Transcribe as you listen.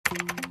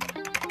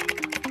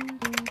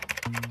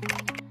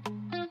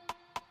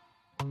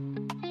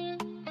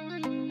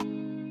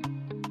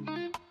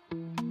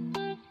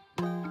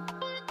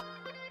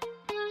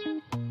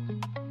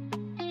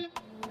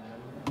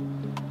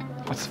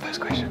What's the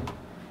first question?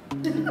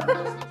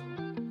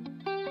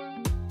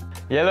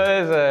 Yellow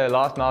is a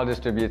last mile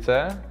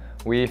distributor.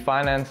 We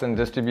finance and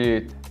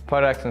distribute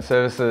products and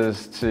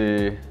services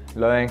to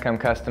low-income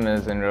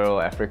customers in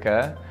rural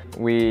Africa.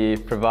 We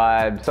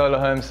provide solar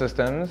home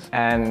systems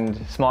and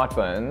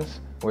smartphones,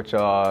 which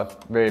are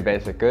very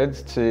basic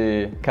goods,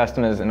 to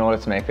customers in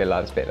order to make their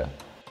lives better.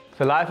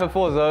 So life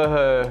before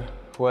Zoho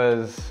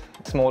was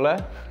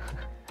smaller,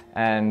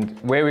 and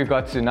where we've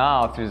got to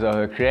now through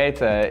Zoho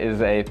Creator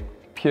is a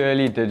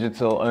purely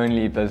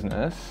digital-only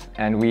business,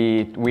 and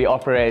we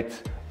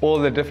operate all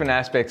the different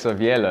aspects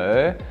of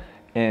Yellow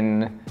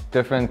in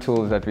different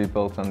tools that we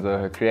built on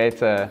Zoho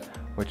Creator,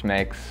 which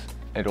makes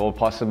it all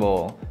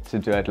possible to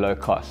do at low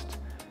cost.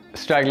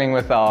 Struggling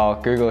with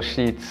our Google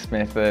Sheets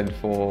method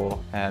for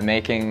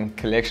making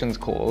collections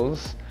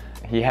calls,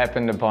 he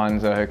happened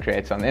upon Zoho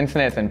Creator on the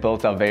internet and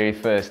built our very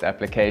first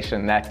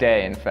application that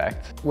day, in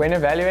fact. When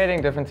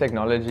evaluating different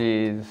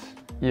technologies,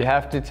 you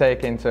have to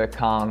take into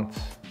account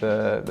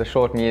the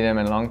short, medium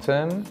and long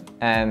term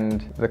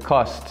and the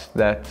cost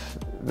that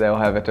they'll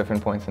have at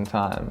different points in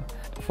time.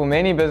 For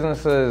many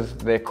businesses,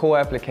 their core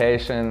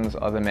applications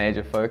are the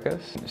major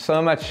focus.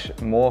 So much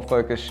more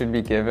focus should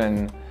be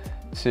given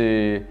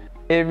to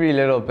every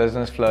little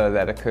business flow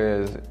that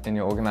occurs in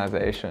your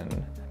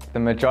organization. The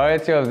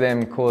majority of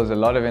them cause a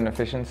lot of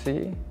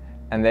inefficiency,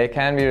 and they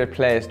can be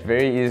replaced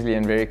very easily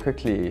and very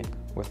quickly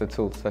with a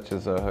tool such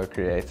as Zoho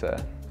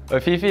Creator.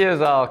 Ofifi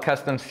is our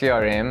custom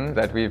CRM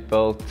that we've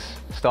built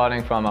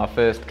starting from our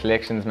first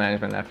collections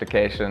management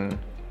application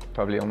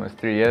probably almost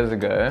 3 years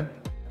ago.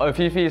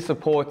 Ofifi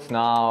supports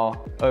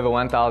now over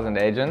 1,000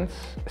 agents,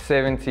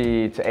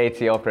 70 to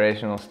 80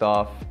 operational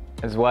staff,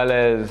 as well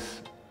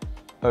as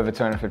over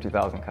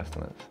 250,000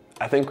 customers.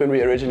 I think when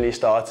we originally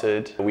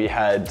started, we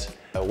had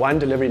one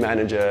delivery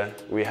manager,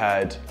 we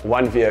had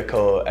one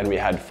vehicle, and we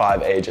had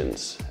 5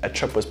 agents. A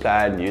trip was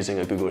planned using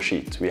a Google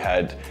Sheet. We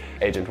had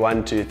agent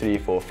 1, 2, 3,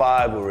 4,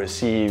 5 will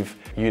receive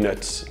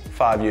units,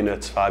 5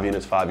 units, 5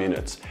 units, 5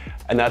 units.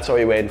 And that's how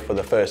we went for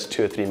the first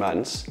 2 or 3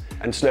 months.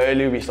 And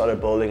slowly we started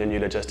building a new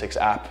logistics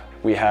app.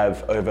 We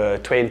have over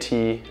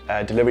 20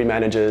 delivery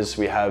managers,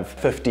 we have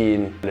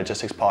 15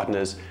 logistics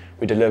partners.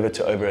 We deliver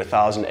to over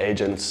 1,000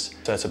 agents,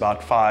 so it's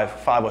about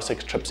five or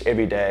six trips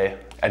every day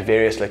at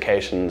various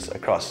locations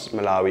across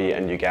Malawi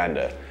and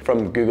Uganda.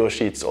 From Google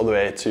Sheets all the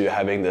way to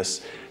having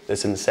this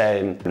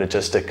insane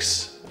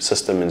logistics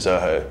system in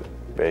Zoho.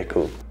 Very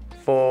cool.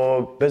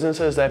 For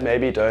businesses that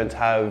maybe don't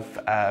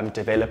have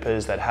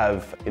developers that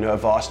have a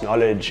vast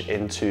knowledge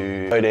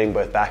into coding,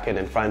 both back-end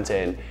and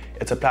front-end,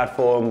 it's a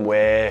platform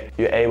where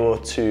you're able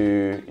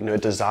to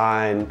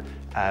design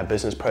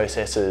business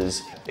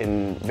processes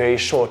in very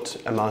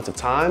short amounts of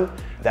time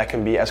that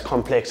can be as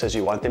complex as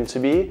you want them to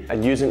be.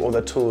 And using all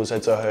the tools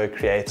that Zoho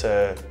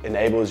Creator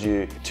enables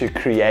you to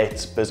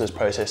create business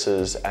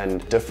processes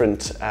and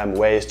different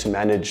ways to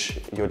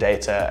manage your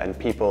data and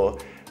people,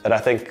 that I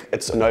think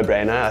it's a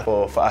no-brainer.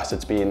 For us,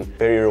 it's been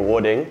very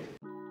rewarding.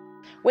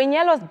 When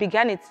Yellow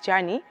began its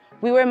journey,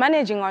 we were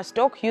managing our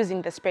stock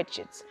using the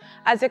spreadsheets.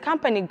 As the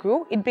company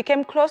grew, it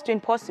became close to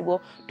impossible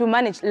to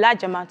manage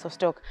large amounts of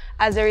stock.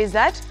 As a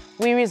result,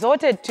 we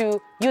resorted to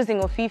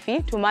using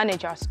Ofifi to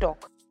manage our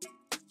stock.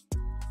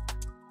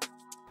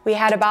 We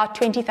had about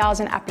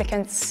 20,000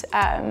 applicants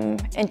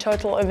in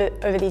total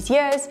over these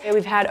years.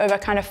 We've had over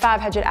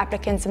 500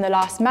 applicants in the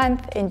last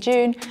month, in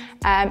June,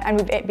 and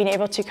we've been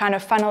able to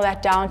funnel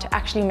that down to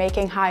actually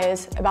making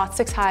hires, about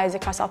 6 hires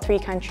across our 3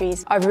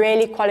 countries of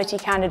really quality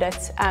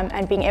candidates,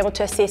 and being able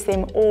to assess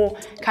them all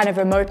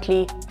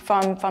remotely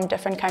from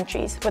different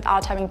countries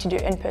without having to do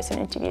in-person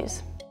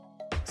interviews.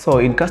 So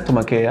in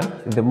customer care,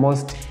 the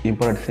most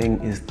important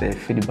thing is the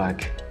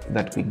feedback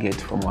that we get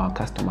from our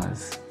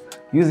customers.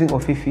 Using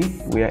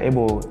Ofifi, we are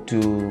able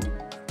to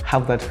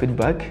have that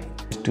feedback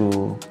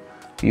to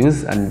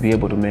use and be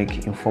able to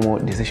make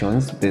informed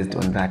decisions based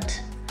on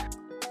that.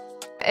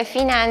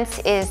 Finance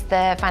is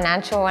the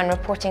financial and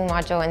reporting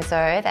module in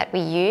Zoho that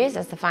we use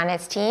as the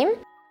finance team.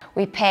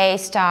 We pay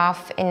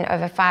staff in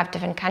over 5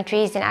 different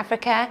countries in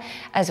Africa,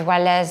 as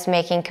well as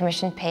making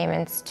commission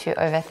payments to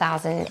over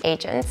 1,000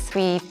 agents.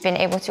 We've been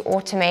able to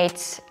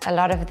automate a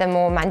lot of the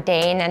more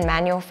mundane and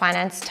manual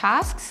finance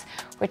tasks,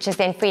 which has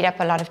then freed up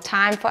a lot of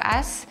time for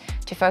us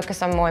to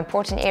focus on more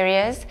important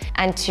areas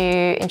and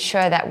to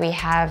ensure that we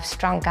have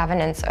strong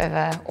governance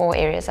over all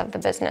areas of the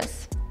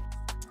business.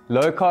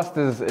 Low cost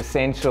is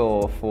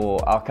essential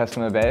for our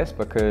customer base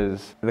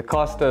because the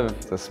cost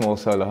of the small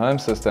solar home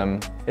system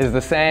is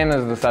the same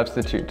as the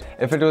substitute.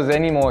 If it was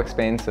any more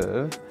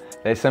expensive,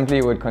 they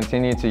simply would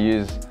continue to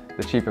use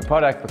the cheaper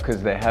product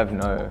because they have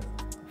no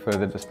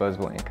further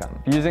disposable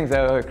income. Using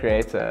Zoho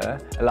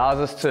Creator allows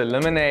us to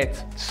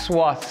eliminate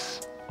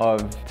swaths of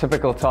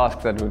typical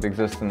tasks that would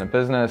exist in a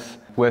business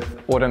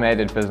with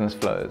automated business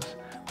flows,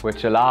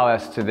 which allow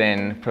us to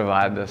then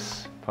provide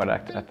this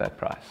product at that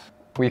price.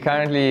 We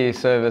currently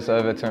service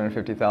over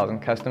 250,000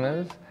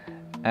 customers,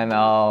 and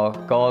our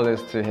goal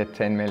is to hit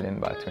 10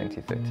 million by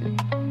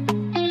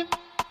 2030.